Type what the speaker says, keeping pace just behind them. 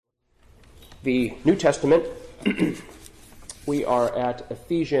the New Testament. We are at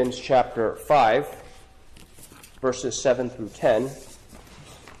Ephesians chapter 5, verses 7 through 10.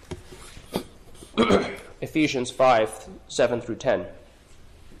 Ephesians 5, 7 through 10.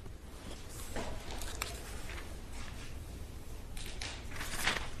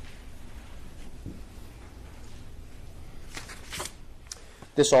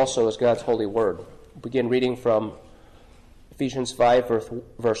 This also is God's holy word. We'll begin reading from Ephesians 5,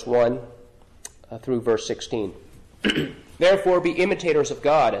 verse 1 through verse 16. Therefore be imitators of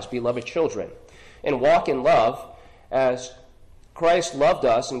God as beloved children, and walk in love as Christ loved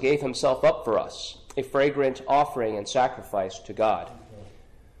us and gave himself up for us, a fragrant offering and sacrifice to God.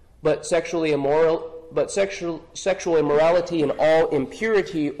 But sexual immorality and all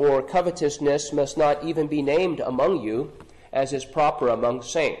impurity or covetousness must not even be named among you, as is proper among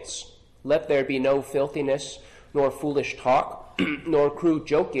saints. Let there be no filthiness, nor foolish talk, nor crude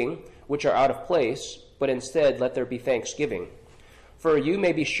joking, which are out of place, but instead let there be thanksgiving. For you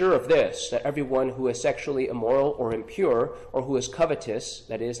may be sure of this, that everyone who is sexually immoral or impure, or who is covetous,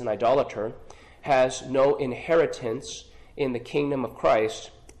 that is, an idolater, has no inheritance in the kingdom of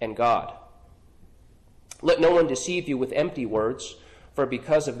Christ and God. Let no one deceive you with empty words, for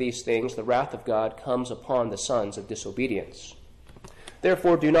because of these things the wrath of God comes upon the sons of disobedience.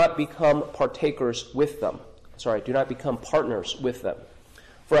 Therefore do not become partners with them.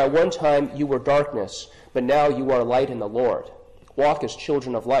 For at one time you were darkness, but now you are light in the Lord. Walk as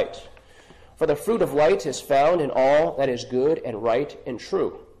children of light. For the fruit of light is found in all that is good and right and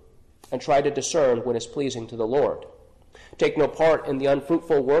true, and try to discern what is pleasing to the Lord. Take no part in the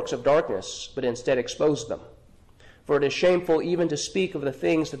unfruitful works of darkness, but instead expose them. For it is shameful even to speak of the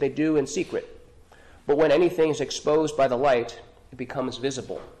things that they do in secret. But when anything is exposed by the light, it becomes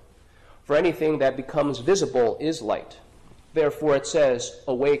visible. For anything that becomes visible is light. Therefore it says,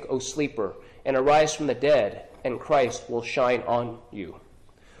 Awake, O sleeper, and arise from the dead, and Christ will shine on you.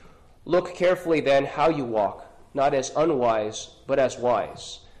 Look carefully then how you walk, not as unwise, but as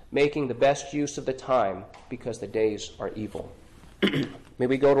wise, making the best use of the time, because the days are evil. May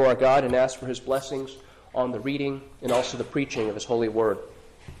we go to our God and ask for his blessings on the reading and also the preaching of his holy word.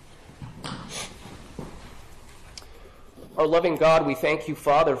 Our loving God, we thank you,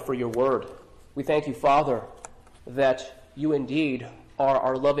 Father, for your word. We thank you, Father, that you indeed are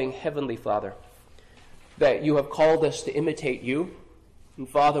our loving heavenly Father, that you have called us to imitate you. And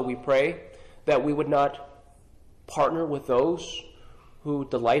Father, we pray that we would not partner with those who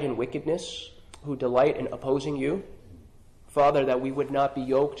delight in wickedness, who delight in opposing you. Father, that we would not be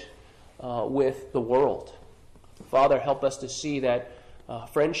yoked with the world. Father, help us to see that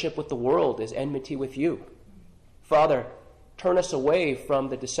friendship with the world is enmity with you. Father, turn us away from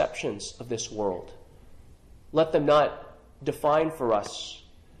the deceptions of this world. Let them not define for us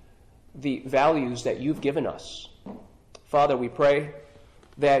the values that you've given us. Father, we pray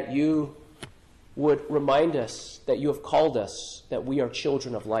that you would remind us that you have called us, that we are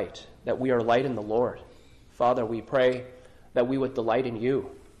children of light, that we are light in the Lord. Father, we pray that we would delight in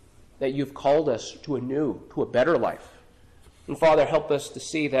you, that you've called us to a better life. And Father, help us to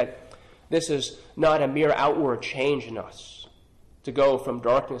see that this is not a mere outward change in us, to go from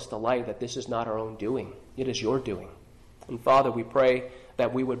darkness to light, that this is not our own doing. It is your doing. And Father, we pray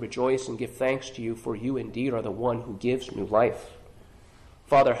that we would rejoice and give thanks to you, for you indeed are the one who gives new life.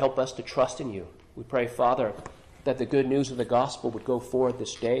 Father, help us to trust in you. We pray, Father, that the good news of the gospel would go forward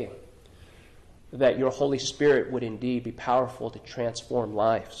this day, that your Holy Spirit would indeed be powerful to transform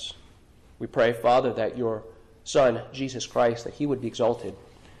lives. We pray, Father, that your Son, Jesus Christ, that he would be exalted,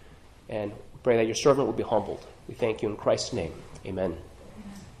 and we pray that your servant would be humbled. We thank you in Christ's name. Amen.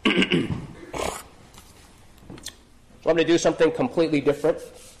 So I'm going to do something completely different.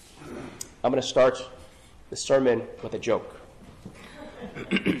 I'm going to start the sermon with a joke.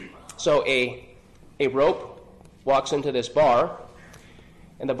 So a rope walks into this bar,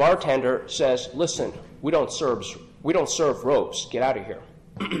 and the bartender says, "Listen, we don't serve ropes. Get out of here."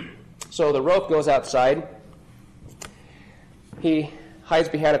 So the rope goes outside. He hides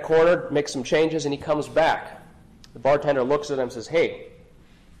behind a corner, makes some changes, and he comes back. The bartender looks at him and says, "Hey,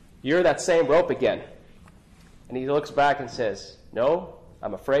 you're that same rope again." And he looks back and says, "No,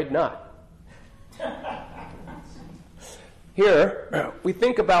 I'm afraid not." Here, we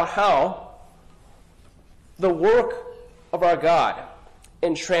think about how the work of our God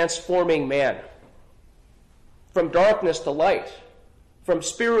in transforming man from darkness to light, from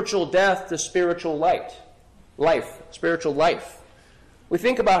spiritual death to spiritual spiritual life. We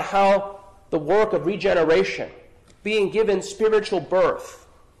think about how the work of regeneration, being given spiritual birth,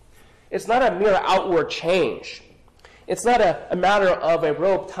 it's not a mere outward change. It's not a matter of a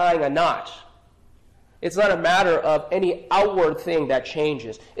rope tying a knot. It's not a matter of any outward thing that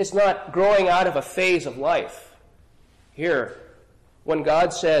changes. It's not growing out of a phase of life. Here, when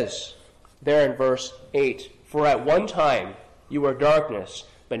God says there in verse 8, "For at one time you were darkness,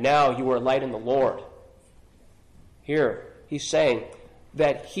 but now you are light in the Lord." Here, he's saying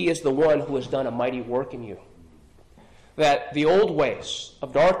that he is the one who has done a mighty work in you. That the old ways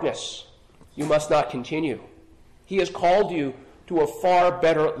of darkness you must not continue. He has called you to a far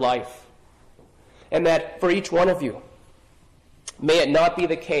better life. And that for each one of you, may it not be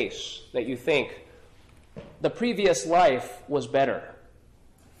the case that you think the previous life was better.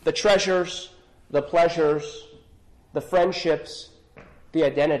 The treasures, the pleasures, the friendships, the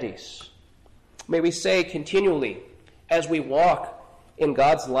identities. May we say continually, as we walk in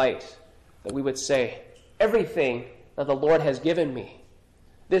God's light, that we would say, everything that the Lord has given me,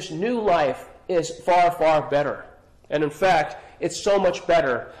 this new life is far, far better. And in fact, it's so much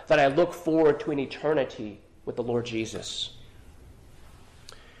better that I look forward to an eternity with the Lord Jesus.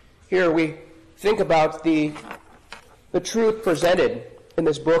 Here we think about the truth presented in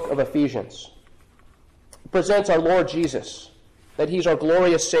this book of Ephesians. It presents our Lord Jesus, that he's our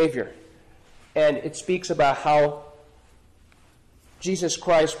glorious Savior. And it speaks about how Jesus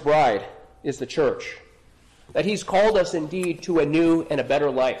Christ's bride is the church. That he's called us indeed to a new and a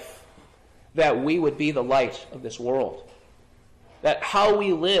better life. That we would be the light of this world. That how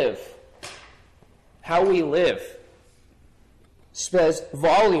we live says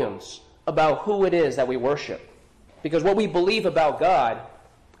volumes about who it is that we worship. Because what we believe about God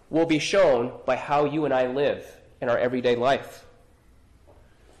will be shown by how you and I live in our everyday life.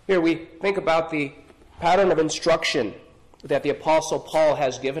 Here we think about the pattern of instruction that the Apostle Paul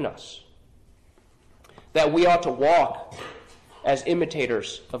has given us. That we ought to walk as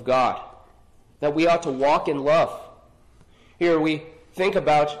imitators of God. That we ought to walk in love. Here we think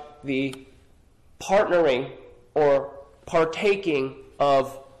about the partnering or partaking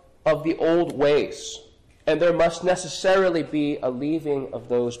of the old ways. And there must necessarily be a leaving of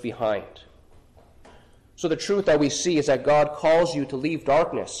those behind. So the truth that we see is that God calls you to leave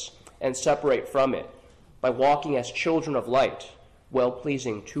darkness and separate from it by walking as children of light,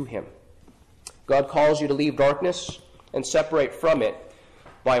 well-pleasing to him. God calls you to leave darkness and separate from it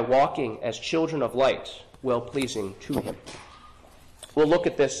by walking as children of light, well-pleasing to him. We'll look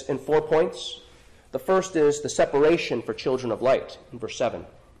at this in 4 points. The first is the separation for children of light in verse 7.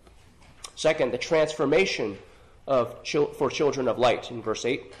 Second, the transformation for children of light in verse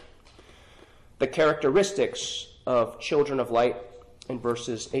 8. The characteristics of children of light in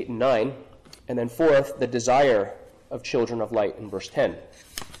verses 8 and 9. And then fourth, the desire of children of light in verse 10.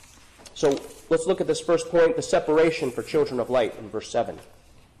 So let's look at this first point, the separation for children of light in verse 7.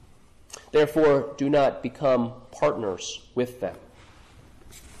 Therefore, do not become partners with them.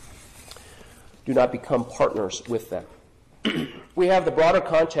 Do not become partners with them. We have the broader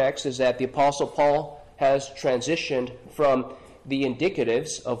context is that the Apostle Paul has transitioned from the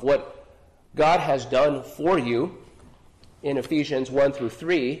indicatives of what God has done for you in Ephesians 1 through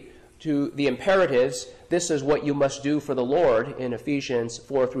 3 to the imperatives, this is what you must do for the Lord in Ephesians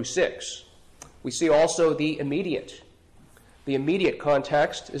 4 through 6. We see also the immediate. The immediate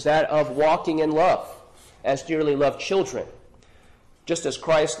context is that of walking in love as dearly loved children, just as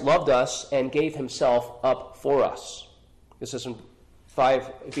Christ loved us and gave himself up for us. This is in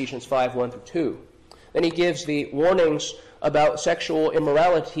Ephesians 5, 1 through 2. Then he gives the warnings about sexual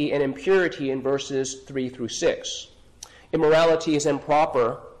immorality and impurity in verses 3 through 6. Immorality is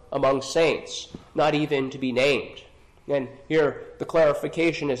improper among saints, not even to be named. And here the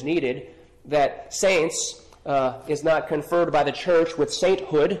clarification is needed that saints is not conferred by the church with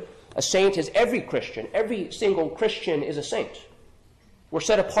sainthood. A saint is every Christian. Every single Christian is a saint. We're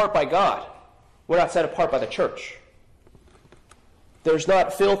set apart by God. We're not set apart by the church. There's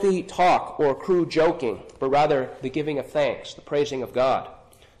not filthy talk or crude joking, but rather the giving of thanks, the praising of God.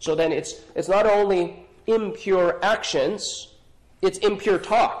 So then it's not only impure actions, it's impure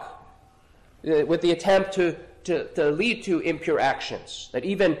talk, with the attempt to lead to impure actions, that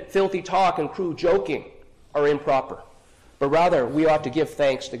even filthy talk and crude joking are improper. But rather, we ought to give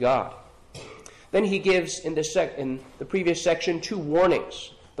thanks to God. Then he gives, in the previous section, 2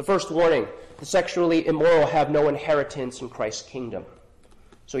 warnings. The first warning, the sexually immoral have no inheritance in Christ's kingdom.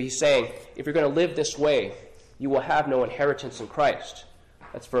 So he's saying, if you're going to live this way, you will have no inheritance in Christ.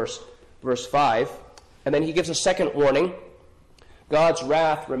 That's verse 5. And then he gives a second warning. God's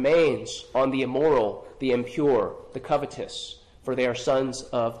wrath remains on the immoral, the impure, the covetous, for they are sons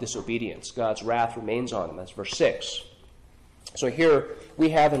of disobedience. God's wrath remains on them. That's verse 6. So here we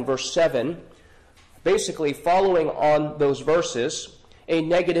have in verse 7, basically following on those verses, a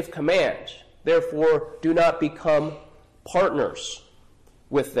negative command Therefore, do not become partners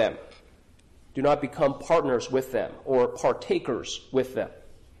with them. Do not become partners with them or partakers with them.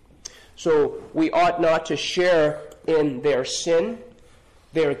 So we ought not to share in their sin,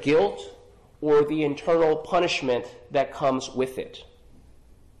 their guilt, or the eternal punishment that comes with it.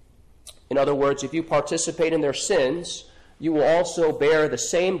 In other words, if you participate in their sins, you will also bear the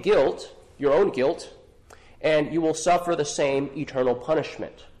same guilt, your own guilt, and you will suffer the same eternal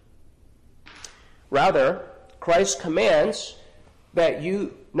punishment. Rather, Christ commands that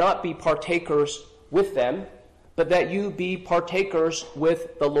you not be partakers with them, but that you be partakers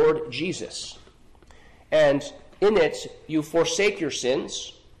with the Lord Jesus. And in it, you forsake your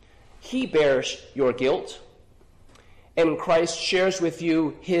sins, he bears your guilt, and Christ shares with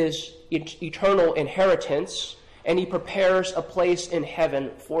you his eternal inheritance, and he prepares a place in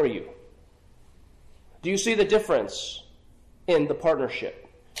heaven for you. Do you see the difference in the partnership?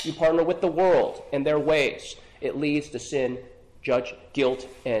 You partner with the world and their ways. It leads to sin, guilt,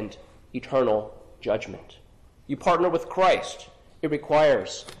 and eternal judgment. You partner with Christ. It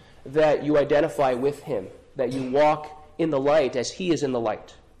requires that you identify with him, that you walk in the light as he is in the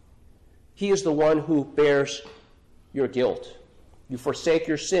light. He is the one who bears your guilt. You forsake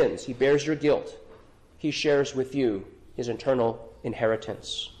your sins. He bears your guilt. He shares with you his eternal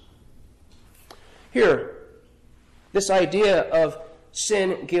inheritance. Here, this idea of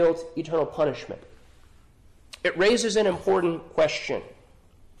sin, guilt, eternal punishment, it raises an important question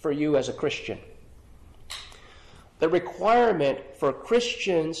for you as a Christian. The requirement for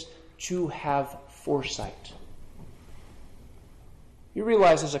Christians to have foresight. You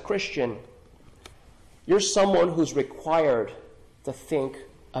realize as a Christian, you're someone who's required to think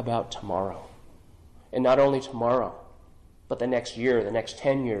about tomorrow. And not only tomorrow, but the next year, the next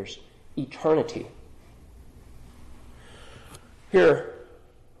 10 years, eternity. Here,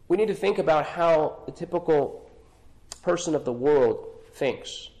 we need to think about how the typical person of the world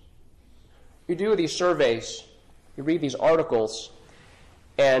thinks. You do these surveys, you read these articles,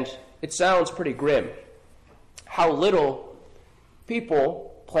 and it sounds pretty grim. How little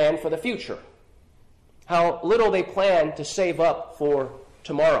people plan for the future. How little they plan to save up for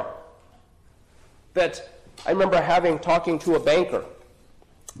tomorrow. That I remember talking to a banker,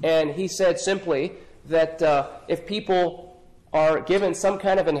 and he said simply that if people are given some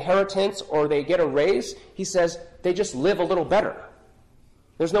kind of inheritance or they get a raise, he says they just live a little better.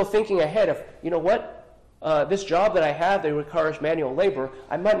 There's no thinking ahead of, you know what, this job that I have that requires manual labor,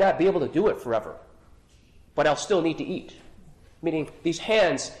 I might not be able to do it forever, but I'll still need to eat. Meaning these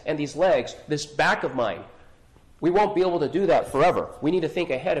hands and these legs, this back of mine, we won't be able to do that forever. We need to think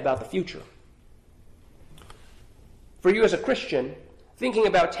ahead about the future. For you as a Christian, thinking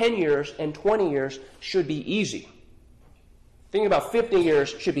about 10 years and 20 years should be easy. Thinking about 50 years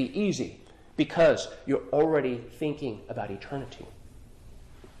should be easy because you're already thinking about eternity.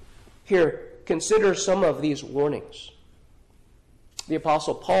 Here, consider some of these warnings. The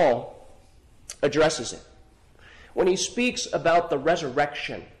Apostle Paul addresses it. When he speaks about the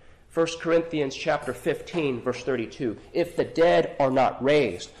resurrection, 1 Corinthians chapter 15, verse 32, if the dead are not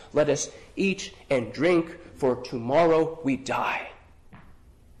raised, let us eat and drink, for tomorrow we die.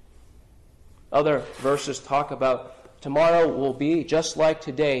 Other verses talk about tomorrow will be just like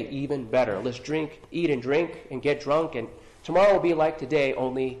today, even better. Let's eat and drink and get drunk, and tomorrow will be like today,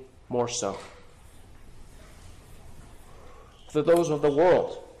 only more so. For those of the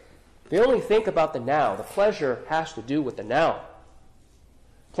world, they only think about the now. The pleasure has to do with the now.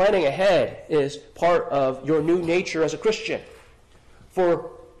 Planning ahead is part of your new nature as a Christian.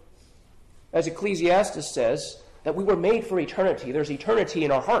 For, as Ecclesiastes says, that we were made for eternity. There's eternity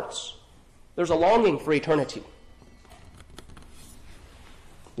in our hearts. There's a longing for eternity.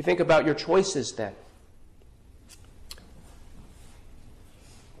 You think about your choices then.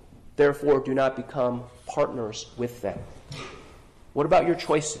 Therefore, do not become partners with them. What about your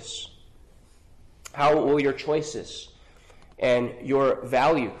choices? How will your choices and your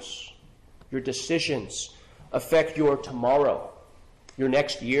values, your decisions affect your tomorrow, your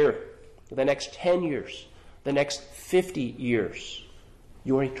next year, the next 10 years, the next 50 years,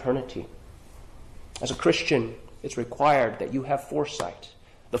 your eternity? As a Christian, it's required that you have foresight.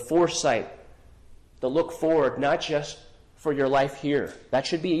 The foresight, the look forward, not just for your life here. That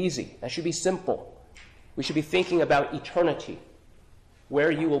should be easy. That should be simple. We should be thinking about eternity, where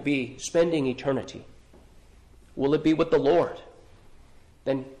you will be spending eternity. Will it be with the Lord?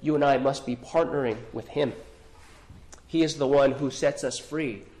 Then you and I must be partnering with him. He is the one who sets us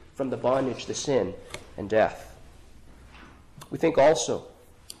free from the bondage to sin and death. We think also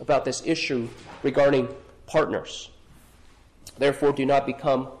about this issue regarding partners. Therefore, do not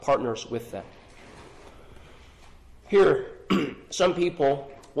become partners with them. Here, some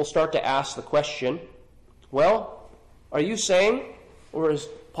people will start to ask the question, well, are you saying, or is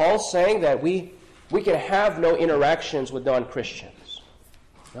Paul saying that we can have no interactions with non-Christians?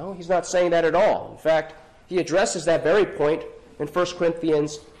 No, he's not saying that at all. In fact, he addresses that very point in 1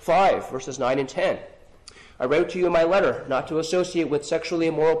 Corinthians 5, verses 9 and 10. I wrote to you in my letter not to associate with sexually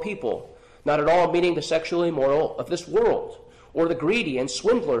immoral people, not at all meaning the sexually immoral of this world, or the greedy and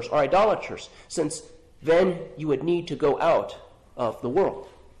swindlers or idolaters, since then you would need to go out of the world.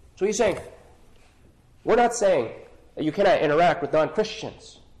 So he's saying, we're not saying that you cannot interact with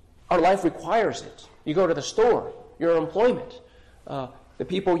non-Christians. Our life requires it. You go to the store, your employment, the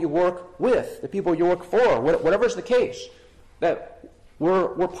people you work with, the people you work for, whatever's the case, that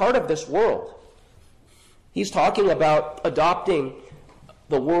we're part of this world. He's talking about adopting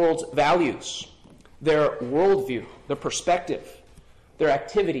the world's values, their worldview, their perspective, their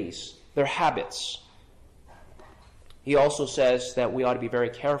activities, their habits. He also says that we ought to be very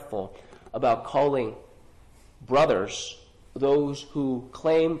careful about calling brothers those who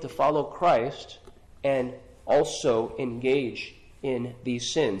claim to follow Christ and also engage in these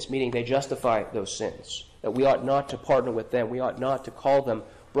sins, meaning they justify those sins, that we ought not to partner with them. We ought not to call them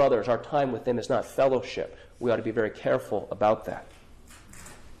brothers. Our time with them is not fellowship. We ought to be very careful about that.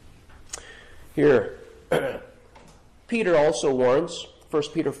 Here, Peter also warns, 1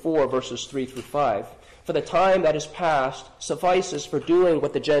 Peter 4, verses 3 through 5, for the time that is past suffices for doing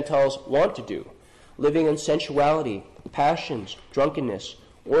what the Gentiles want to do, living in sensuality, passions, drunkenness,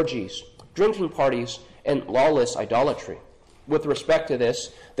 orgies, drinking parties, and lawless idolatry. With respect to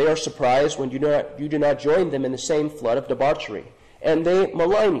this, they are surprised when you do not join them in the same flood of debauchery, and they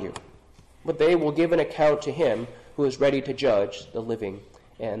malign you. But they will give an account to him who is ready to judge the living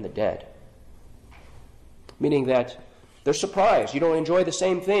and the dead. Meaning that they're surprised. You don't enjoy the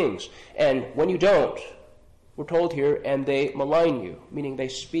same things. And when you don't, we're told here, and they malign you, meaning they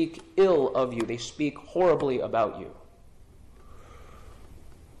speak ill of you. They speak horribly about you.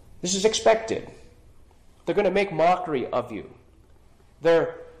 This is expected. They're going to make mockery of you.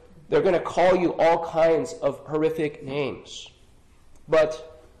 They're going to call you all kinds of horrific names.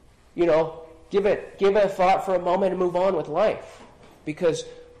 But, give it a thought for a moment and move on with life. Because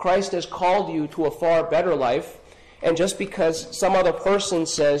Christ has called you to a far better life, and just because some other person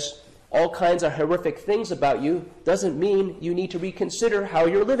says all kinds of horrific things about you doesn't mean you need to reconsider how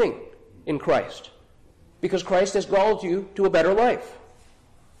you're living in Christ. Because Christ has called you to a better life.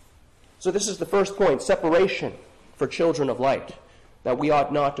 So this is the first point, separation for children of light, that we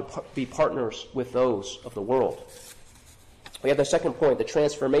ought not to be partners with those of the world. We have the second point, the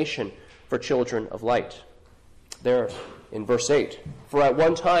transformation for children of light. There in verse 8, for at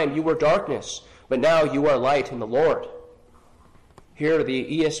one time you were darkness, but now you are light in the Lord. Here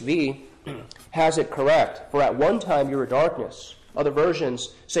the ESV has it correct. For at one time you were darkness. Other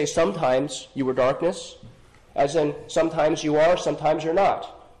versions say sometimes you were darkness, as in sometimes you are, sometimes you're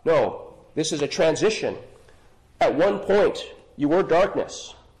not. No, this is a transition. At one point you were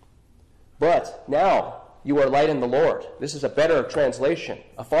darkness, but now you are light in the Lord. This is a better translation,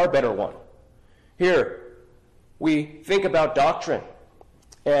 a far better one. Here we think about doctrine,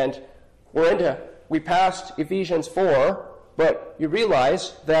 and we passed Ephesians 4, but you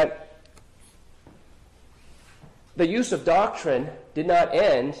realize that the use of doctrine did not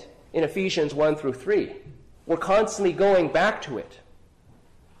end in Ephesians 1 through 3. We're constantly going back to it.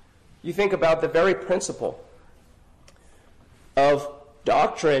 You think about the very principle of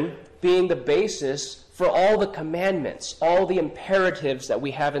doctrine being the basis for all the commandments, all the imperatives that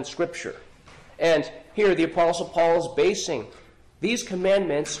we have in Scripture. And here the Apostle Paul is basing these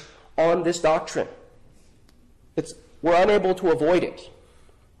commandments on this doctrine. We're unable to avoid it.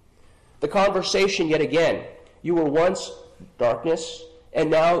 The conversation yet again, you were once darkness,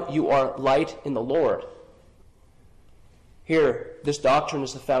 and now you are light in the Lord. Here, this doctrine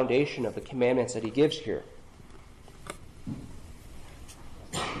is the foundation of the commandments that he gives here.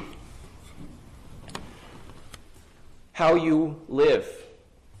 How you live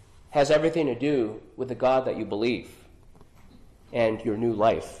has everything to do with the God that you believe and your new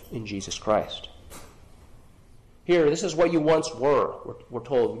life in Jesus Christ. Here, this is what you once were. We're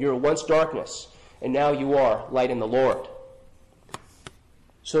told you were once darkness, and now you are light in the Lord.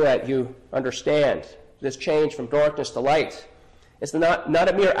 So that you understand this change from darkness to light. It's not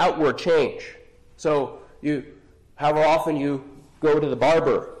a mere outward change. So however often you go to the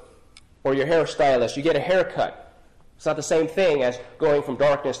barber or your hairstylist, you get a haircut. It's not the same thing as going from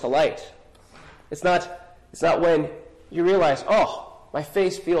darkness to light. It's not when you realize, oh, my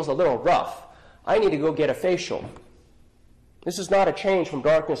face feels a little rough. I need to go get a facial. This is not a change from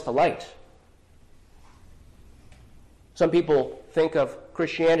darkness to light. Some people think of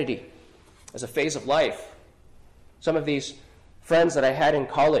Christianity as a phase of life. Some of these friends that I had in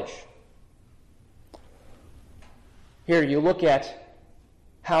college. Here you look at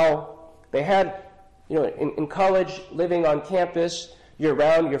how they had, in college, living on campus, you're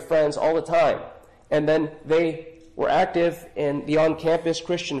around your friends all the time. And then they were active in the on-campus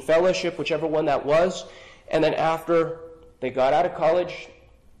Christian fellowship, whichever one that was. And then after they got out of college,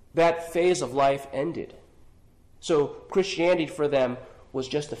 that phase of life ended. So Christianity for them was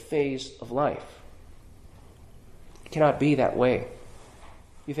just a phase of life. It cannot be that way.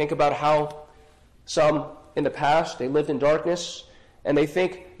 You think about how some in the past, they lived in darkness, and they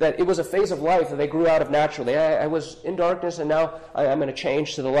think that it was a phase of life that they grew out of naturally. I was in darkness, and now I'm going to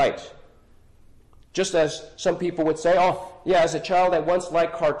change to the light. Just as some people would say, oh, yeah, as a child I once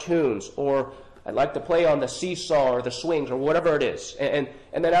liked cartoons, or I liked to play on the seesaw or the swings or whatever it is. And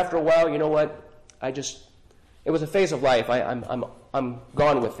then after a while, you know what? It was a phase of life. I'm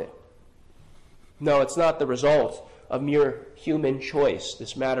gone with it. No, it's not the result of mere human choice,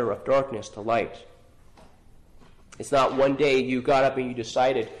 this matter of darkness to light. It's not one day you got up and you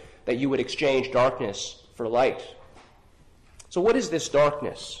decided that you would exchange darkness for light. So what is this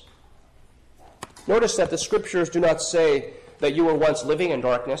darkness? Notice that the Scriptures do not say that you were once living in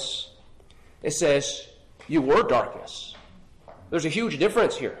darkness. It says you were darkness. There's a huge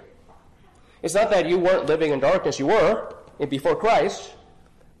difference here. It's not that you weren't living in darkness. You were before Christ,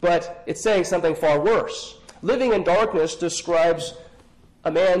 but it's saying something far worse. Living in darkness describes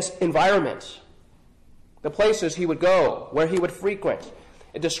a man's environment, the places he would go, where he would frequent.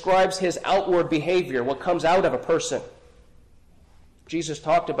 It describes his outward behavior, what comes out of a person. Jesus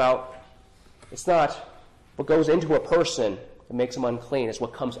talked about it's not what goes into a person that makes him unclean. It's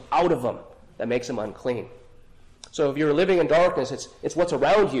what comes out of him that makes him unclean. So if you're living in darkness, it's what's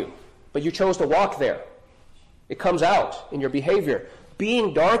around you, but you chose to walk there. It comes out in your behavior.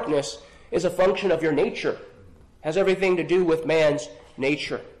 Being darkness is a function of your nature. It has everything to do with man's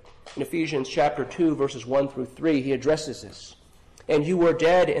nature. In Ephesians chapter 2, verses 1 through 3, he addresses this. And you were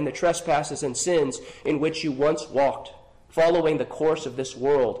dead in the trespasses and sins in which you once walked, following the course of this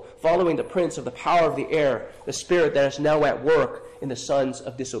world, following the prince of the power of the air, the spirit that is now at work in the sons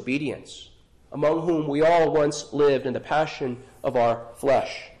of disobedience, among whom we all once lived in the passion of our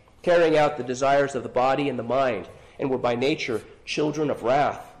flesh, carrying out the desires of the body and the mind, and were by nature children of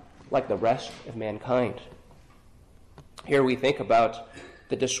wrath, like the rest of mankind. Here we think about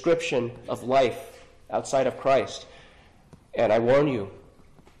the description of life outside of Christ. And I warn you,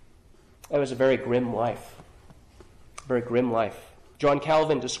 that was a very grim life. Very grim life. John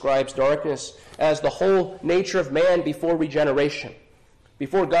Calvin describes darkness as the whole nature of man before regeneration,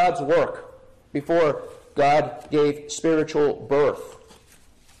 before God's work, before God gave spiritual birth.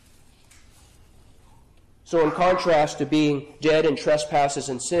 So in contrast to being dead in trespasses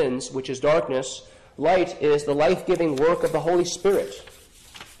and sins, which is darkness, light is the life-giving work of the Holy Spirit.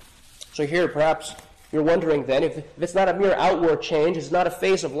 So here, perhaps you're wondering then, if it's not a mere outward change, it's not a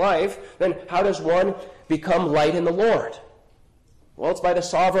phase of life, then how does one become light in the Lord? Well, it's by the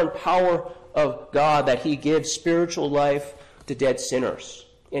sovereign power of God that he gives spiritual life to dead sinners.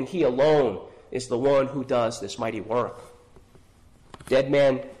 And he alone is the one who does this mighty work. Dead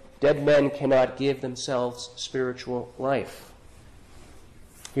men cannot give themselves spiritual life.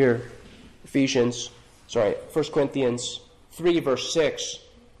 Here, 1 Corinthians 3, verse 6,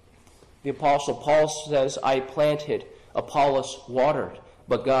 the Apostle Paul says, I planted, Apollos watered,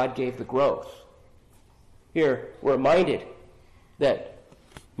 but God gave the growth. Here, we're reminded that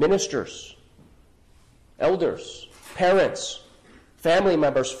ministers, elders, parents, family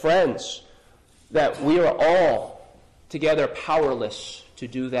members, friends, that we are all together powerless to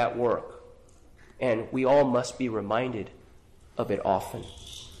do that work. And we all must be reminded of it often.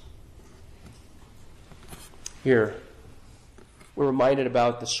 Here, we're reminded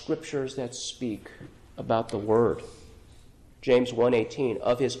about the Scriptures that speak about the Word. James 1:18,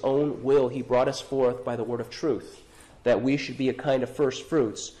 of his own will he brought us forth by the word of truth, that we should be a kind of first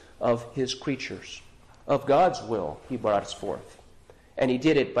fruits of his creatures. Of God's will he brought us forth, and he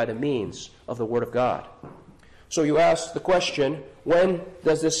did it by the means of the Word of God. So you ask the question, when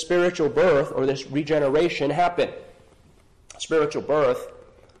does this spiritual birth or this regeneration happen? Spiritual birth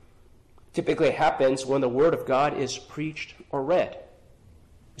typically happens when the Word of God is preached or read.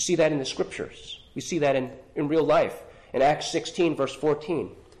 We see that in the Scriptures. We see that in real life. In Acts 16, verse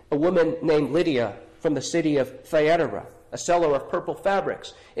 14, a woman named Lydia from the city of Thyatira, a seller of purple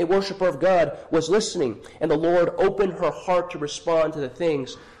fabrics, a worshiper of God, was listening, and the Lord opened her heart to respond to the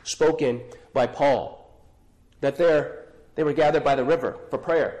things spoken by Paul. That there they were gathered by the river for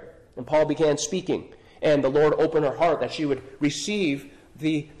prayer. And Paul began speaking, and the Lord opened her heart that she would receive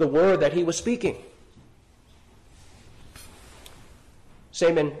the word that he was speaking.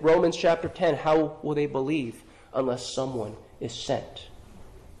 Same in Romans chapter 10, how will they believe unless someone is sent?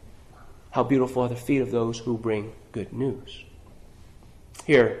 How beautiful are the feet of those who bring good news.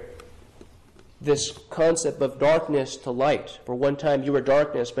 Here, this concept of darkness to light. For one time you were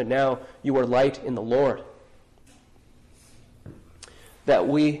darkness, but now you are light in the Lord. That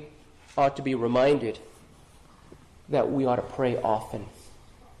we ought to be reminded that we ought to pray often.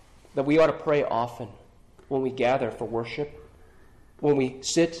 That we ought to pray often when we gather for worship, when we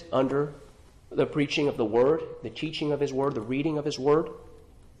sit under the preaching of the Word, the teaching of His Word, the reading of His Word.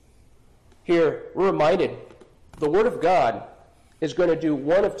 Here, we're reminded the Word of God is going to do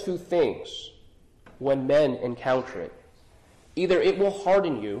one of two things when men encounter it. Either it will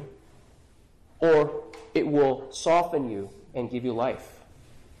harden you, or it will soften you and give you life.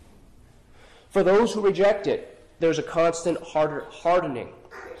 For those who reject it, there's a constant hardening.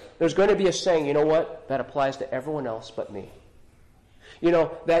 There's going to be a saying, you know what, that applies to everyone else but me. You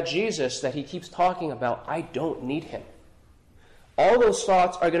know, that Jesus that he keeps talking about, I don't need him. All those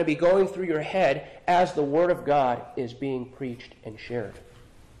thoughts are going to be going through your head as the Word of God is being preached and shared.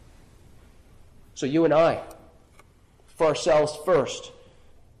 So you and I, for ourselves first,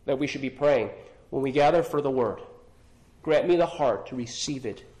 that we should be praying, when we gather for the Word, grant me the heart to receive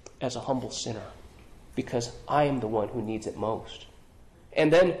it as a humble sinner, because I am the one who needs it most.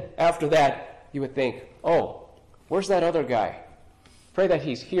 And then after that, you would think, oh, where's that other guy? Pray that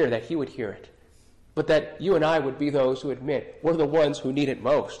he's here, that he would hear it. But that you and I would be those who admit we're the ones who need it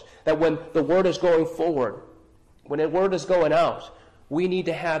most. That when the Word is going forward, when the Word is going out, we need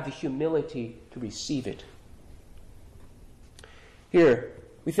to have the humility to receive it. Here,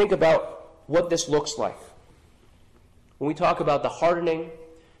 we think about what this looks like. When we talk about the hardening,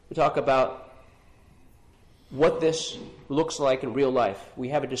 we talk about what this looks like in real life. We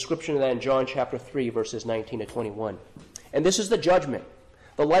have a description of that in John chapter 3, verses 19 to 21. And this is the judgment.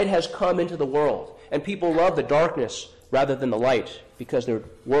 The light has come into the world, and people love the darkness rather than the light, because their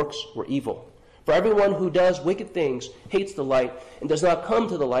works were evil. For everyone who does wicked things hates the light and does not come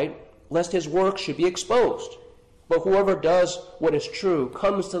to the light, lest his works should be exposed. But whoever does what is true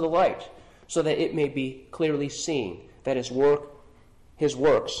comes to the light, so that it may be clearly seen that his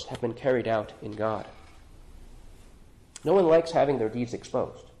works have been carried out in God. No one likes having their deeds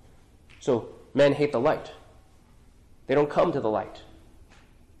exposed. So men hate the light. They don't come to the light.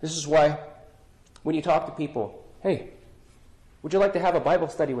 This is why when you talk to people, hey, would you like to have a Bible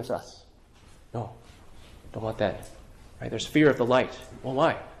study with us? No, don't want that. Right? There's fear of the light. Well,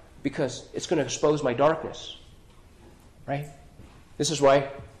 why? Because it's going to expose my darkness. Right? This is why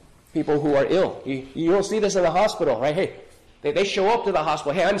people who are ill, you don't see this in the hospital, right? Hey, they show up to the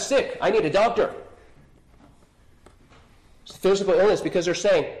hospital. Hey, I'm sick. I need a doctor. It's physical illness because they're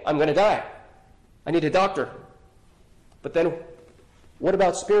saying, I'm going to die. I need a doctor. But then, what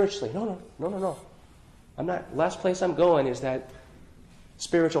about spiritually? No. I'm not. Last place I'm going is that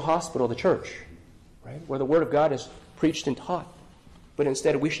spiritual hospital, the church, right, where the Word of God is preached and taught. But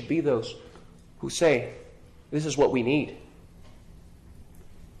instead, we should be those who say, this is what we need.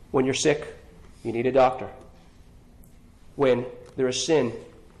 When you're sick, you need a doctor. When there is sin,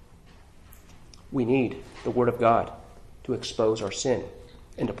 we need the Word of God to expose our sin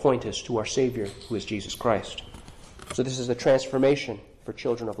and to point us to our Savior, who is Jesus Christ. So this is a transformation for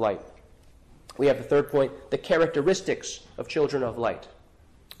children of light. We have the third point, the characteristics of children of light.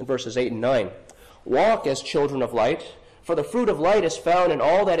 In verses 8 and 9, walk as children of light, for the fruit of light is found in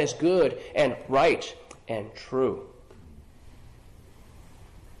all that is good and right and true.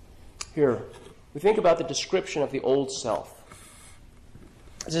 Here, we think about the description of the old self.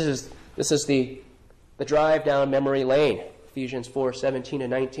 This is the drive down memory lane. Ephesians 4:17 and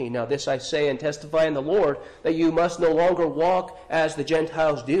 19. Now this I say and testify in the Lord, that you must no longer walk as the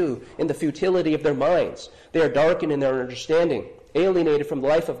Gentiles do, in the futility of their minds. They are darkened in their understanding, alienated from the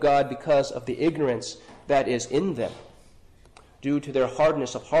life of God because of the ignorance that is in them. Due to their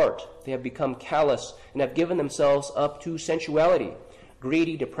hardness of heart, they have become callous and have given themselves up to sensuality,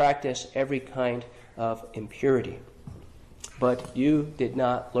 greedy to practice every kind of impurity. But you did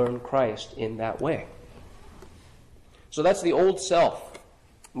not learn Christ in that way. So that's the old self.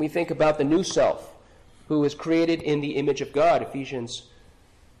 We think about the new self, who is created in the image of God, Ephesians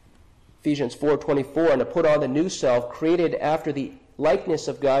 4:24, and to put on the new self, created after the likeness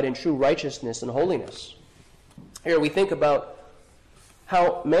of God in true righteousness and holiness. Here we think about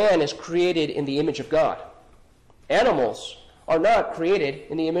how man is created in the image of God. Animals are not created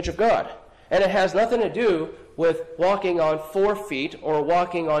in the image of God. And it has nothing to do with walking on 4 feet or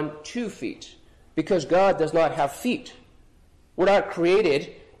walking on 2 feet, because God does not have feet. We're not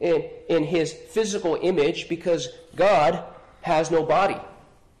created in his physical image because God has no body.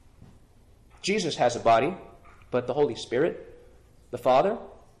 Jesus has a body, but the Holy Spirit, the Father,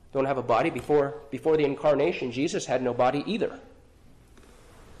 don't have a body. Before the incarnation, Jesus had no body either.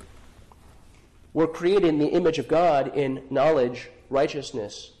 We're created in the image of God in knowledge,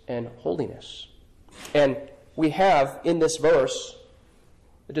 righteousness, and holiness. And we have in this verse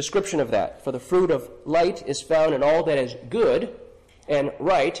a description of that. For the fruit of light is found in all that is good and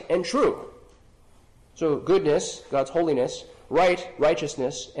right and true. So goodness, God's holiness, right,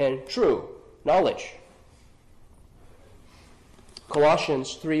 righteousness, and true, knowledge.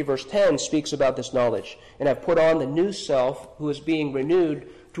 Colossians 3 verse 10 speaks about this knowledge. And have put on the new self, who is being renewed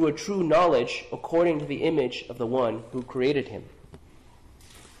to a true knowledge according to the image of the one who created him.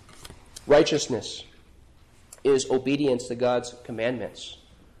 Righteousness is obedience to God's commandments.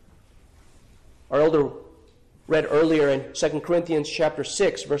 Our elder read earlier in 2 Corinthians chapter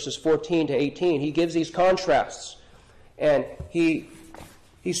 6, verses 14 to 18. He gives these contrasts, and he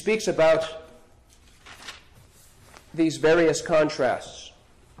speaks about these various contrasts.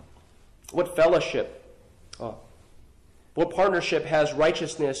 What fellowship, what partnership has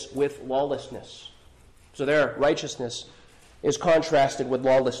righteousness with lawlessness? So there, righteousness is contrasted with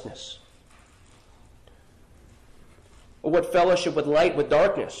lawlessness. What fellowship with light with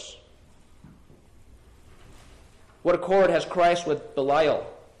darkness? What accord has Christ with Belial?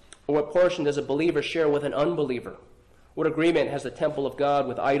 Or what portion does a believer share with an unbeliever? What agreement has the temple of God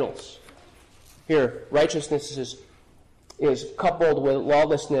with idols? Here, righteousness is coupled with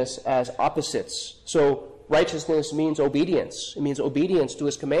lawlessness as opposites. So righteousness means obedience. It means obedience to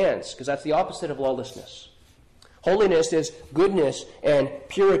his commands, because that's the opposite of lawlessness. Holiness is goodness and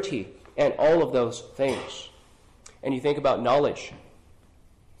purity and all of those things. And you think about knowledge.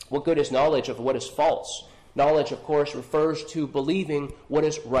 What good is knowledge of what is false? Knowledge, of course, refers to believing what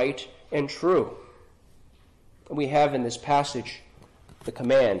is right and true. And we have in this passage the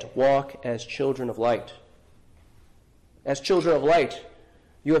command, walk as children of light. As children of light,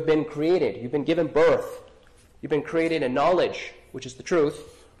 you have been created. You've been given birth. You've been created in knowledge, which is the truth,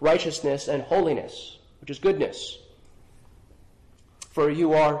 righteousness, and holiness, which is goodness. For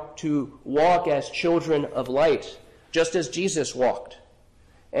you are to walk as children of light, just as Jesus walked.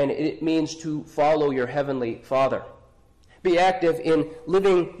 And it means to follow your heavenly Father. Be active in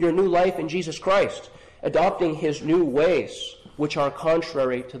living your new life in Jesus Christ, adopting his new ways, which are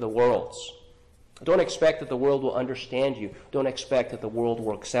contrary to the world's. Don't expect that the world will understand you. Don't expect that the world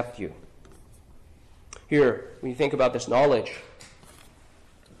will accept you. Here, when you think about this knowledge,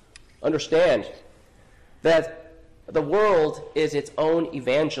 understand that the world is its own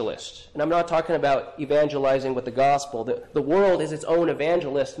evangelist. And I'm not talking about evangelizing with the gospel. The world is its own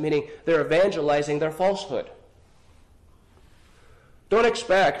evangelist, meaning they're evangelizing their falsehood. Don't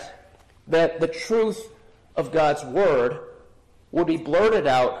expect that the truth of God's word will be blurted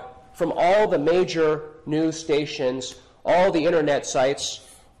out from all the major news stations, all the internet sites,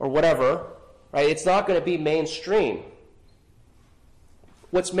 or whatever. Right? It's not going to be mainstream.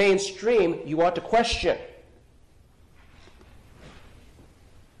 What's mainstream, you want to question.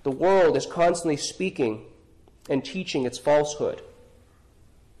 The world is constantly speaking and teaching its falsehood.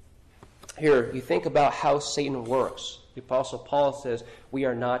 Here, you think about how Satan works. The Apostle Paul says, we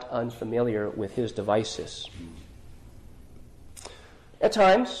are not unfamiliar with his devices. At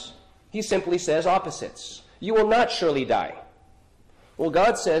times, he simply says opposites. You will not surely die. Well,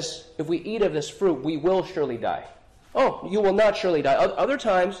 God says, if we eat of this fruit, we will surely die. Oh, you will not surely die. Other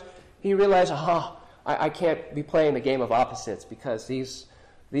times, he realizes, I can't be playing the game of opposites because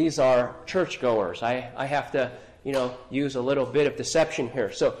these are churchgoers. I have to, use a little bit of deception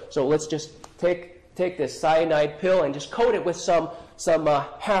here. So let's just take this cyanide pill and just coat it with some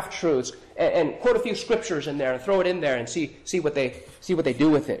half-truths and quote a few scriptures in there and throw it in there and see what they do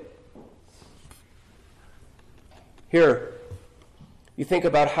with it. Here, you think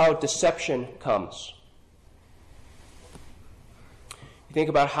about how deception comes. You think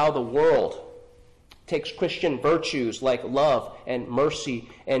about how the world takes Christian virtues like love and mercy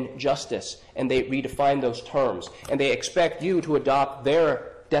and justice, and they redefine those terms. And they expect you to adopt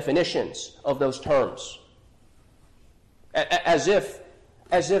their definitions of those terms. As if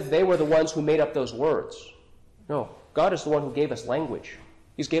they were the ones who made up those words. No, God is the one who gave us language.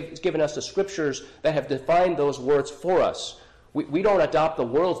 He's given us the scriptures that have defined those words for us. We don't adopt the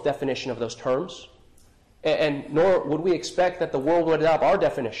world's definition of those terms, and nor would we expect that the world would adopt our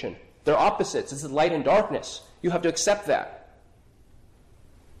definition. They're opposites. This is light and darkness. You have to accept that.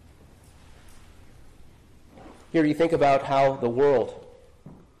 Here you think about how the world,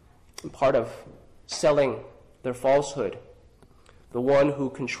 part of selling their falsehood, the one who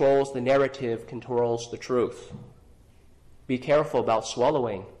controls the narrative controls the truth. Be careful about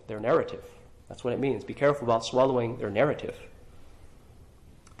swallowing their narrative. That's what it means. Be careful about swallowing their narrative.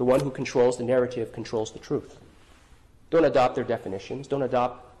 The one who controls the narrative controls the truth. Don't adopt their definitions. Don't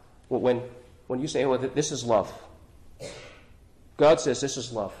adopt when you say, well, this is love. God says this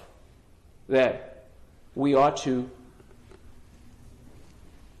is love. That we got to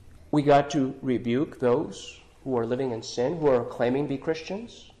rebuke those who are living in sin, who are claiming to be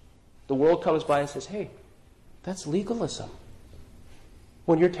Christians. The world comes by and says, hey, that's legalism.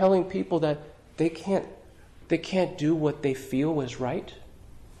 When you're telling people that they can't do what they feel is right,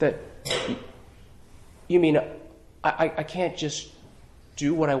 that you mean I can't just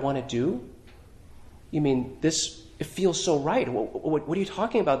do what I want to do? You mean this, it feels so right. What are you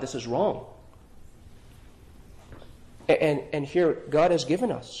talking about? This is wrong. And here, God has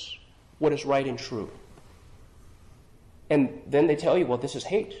given us what is right and true. And then they tell you, well, this is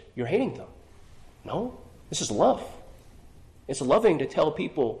hate. You're hating them. No, this is love. It's loving to tell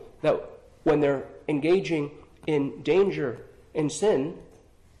people that when they're engaging in danger, in sin,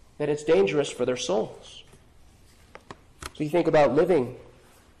 that it's dangerous for their souls. So you think about living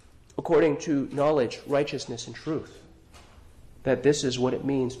according to knowledge, righteousness, and truth, that this is what it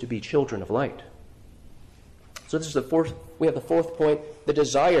means to be children of light. So this is we have the fourth point, the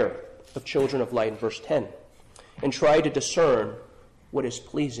desire of children of light in verse 10. And try to discern what is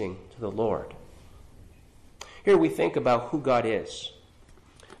pleasing to the Lord. Here we think about who God is.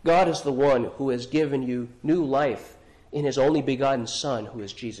 God is the one who has given you new life in his only begotten Son, who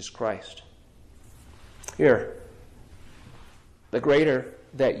is Jesus Christ. Here, the greater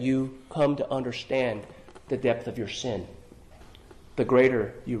that you come to understand the depth of your sin, the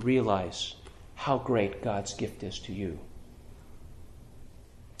greater you realize how great God's gift is to you.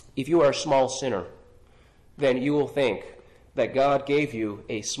 If you are a small sinner, then you will think that God gave you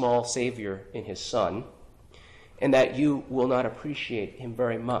a small Savior in his Son, and that you will not appreciate him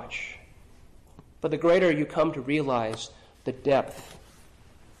very much. But the greater you come to realize the depth,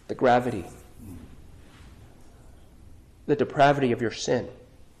 the gravity, the depravity of your sin,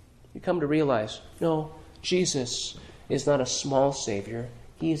 you come to realize, no, Jesus is not a small Savior.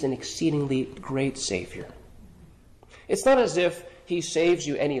 He is an exceedingly great Savior. It's not as if he saves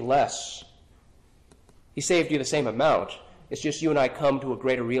you any less. He saved you the same amount. It's just you and I come to a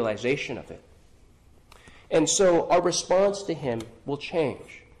greater realization of it. And so our response to him will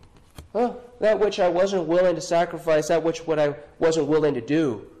change. That which I wasn't willing to sacrifice, what I wasn't willing to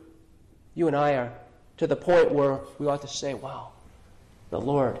do, you and I are to the point where we ought to say, wow, the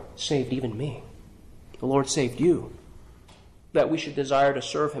Lord saved even me. The Lord saved you. That we should desire to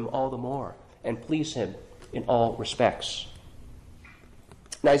serve him all the more and please him in all respects.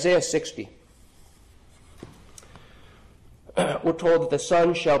 In Isaiah 60, we're told that the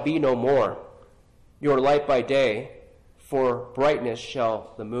sun shall be no more, your light by day, for brightness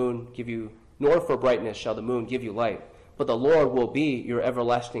shall the moon give you, nor for brightness shall the moon give you light. But the Lord will be your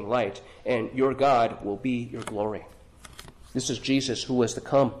everlasting light, and your God will be your glory. This is Jesus who was to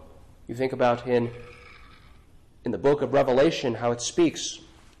come. You think about in the book of Revelation how it speaks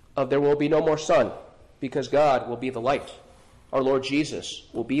of there will be no more sun, because God will be the light. Our Lord Jesus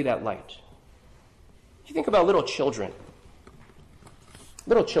will be that light. You think about little children.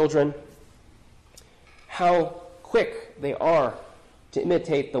 Little children, how quick they are to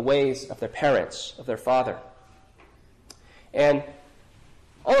imitate the ways of their parents, of their father. And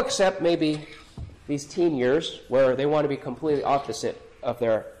all except maybe these teen years where they want to be completely opposite of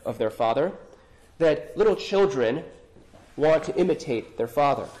their father, that little children want to imitate their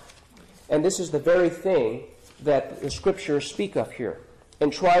father. And this is the very thing that the Scriptures speak of here,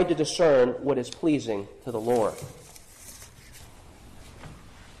 and try to discern what is pleasing to the Lord.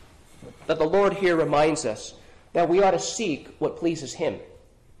 That the Lord here reminds us that we ought to seek what pleases him.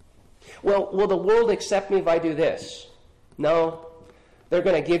 Well, will the world accept me if I do this? No. They're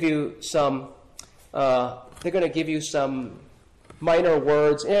going to give you some minor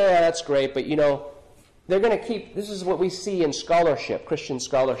words. Yeah, that's great, but they're going to keep, this is what we see in scholarship, Christian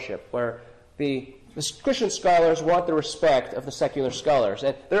scholarship, where the Christian scholars want the respect of the secular scholars.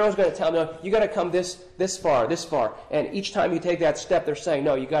 And they're always going to tell them, no, you got to come this far. And each time you take that step, they're saying,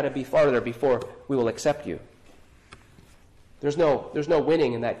 no, you got to be farther before we will accept you. There's no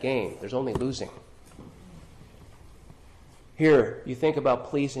winning in that game. There's only losing. Here, you think about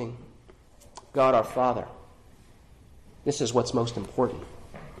pleasing God our Father. This is what's most important.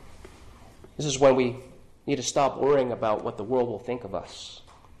 This is when we need to stop worrying about what the world will think of us.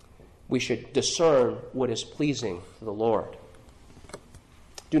 we should discern what is pleasing to the Lord.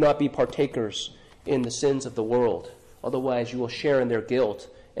 Do not be partakers in the sins of the world, otherwise you will share in their guilt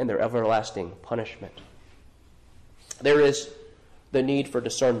and their everlasting punishment. There is the need for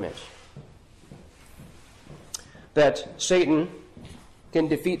discernment. That Satan can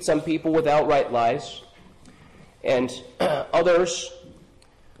defeat some people with outright lies, and others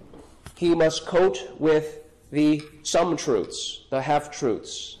he must coat with the some truths, the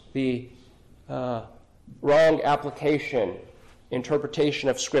half-truths, the wrong application, interpretation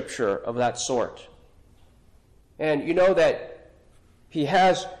of Scripture of that sort. And you know that he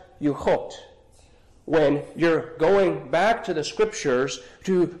has you hooked when you're going back to the Scriptures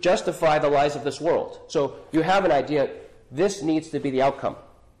to justify the lies of this world. So you have an idea, this needs to be the outcome.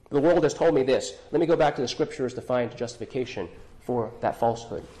 The world has told me this. Let me go back to the Scriptures to find justification for that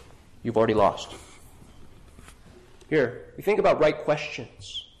falsehood. You've already lost. Here, we think about right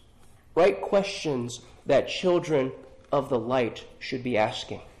questions. Right questions that children of the light should be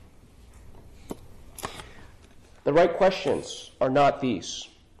asking. The right questions are not these.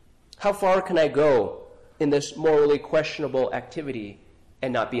 How far can I go in this morally questionable activity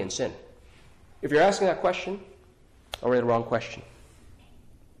and not be in sin? If you're asking that question, already the wrong question.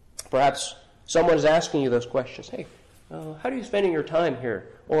 Perhaps someone is asking you those questions. Hey, how are you spending your time here?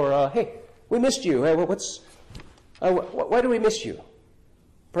 Or, hey, we missed you. Why do we miss you?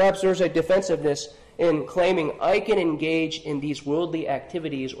 Perhaps there's a defensiveness in claiming I can engage in these worldly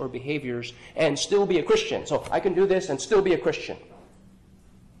activities or behaviors and still be a Christian. So I can do this and still be a Christian.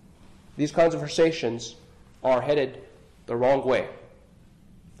 These kinds of conversations are headed the wrong way.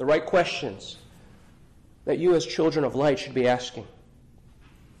 The right questions that you as children of light should be asking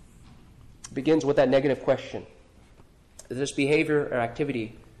begins with that negative question. Is this behavior or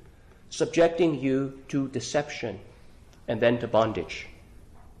activity subjecting you to deception and then to bondage?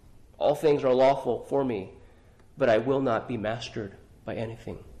 All things are lawful for me, but I will not be mastered by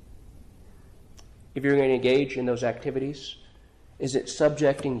anything. If you're going to engage in those activities, is it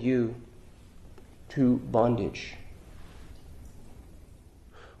subjecting you to bondage?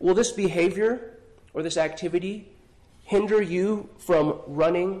 Will this behavior or this activity hinder you from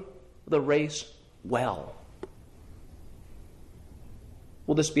running the race well?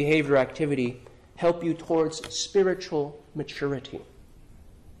 Will this behavior or activity help you towards spiritual maturity?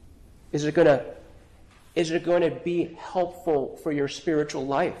 Is it going to be helpful for your spiritual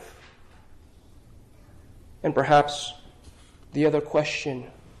life? And perhaps the other question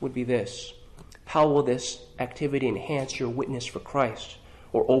would be this: how will this activity enhance your witness for Christ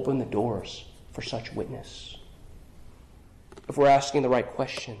or open the doors for such witness? If we're asking the right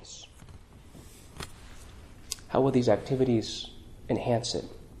questions, how will these activities enhance it?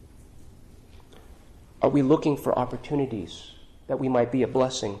 Are we looking for opportunities that we might be a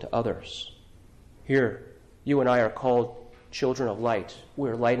blessing to others? Here, you and I are called children of light.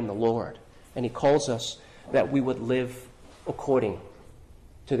 We're light in the Lord. And He calls us that we would live according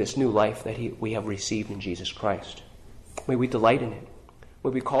to this new life that we have received in Jesus Christ. May we delight in it.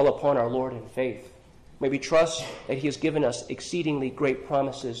 May we call upon our Lord in faith. May we trust that He has given us exceedingly great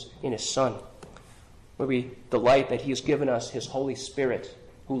promises in His Son. May we delight that He has given us His Holy Spirit,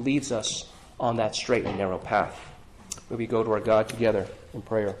 who leads us on that straight and narrow path. May we go to our God together in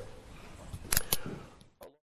prayer.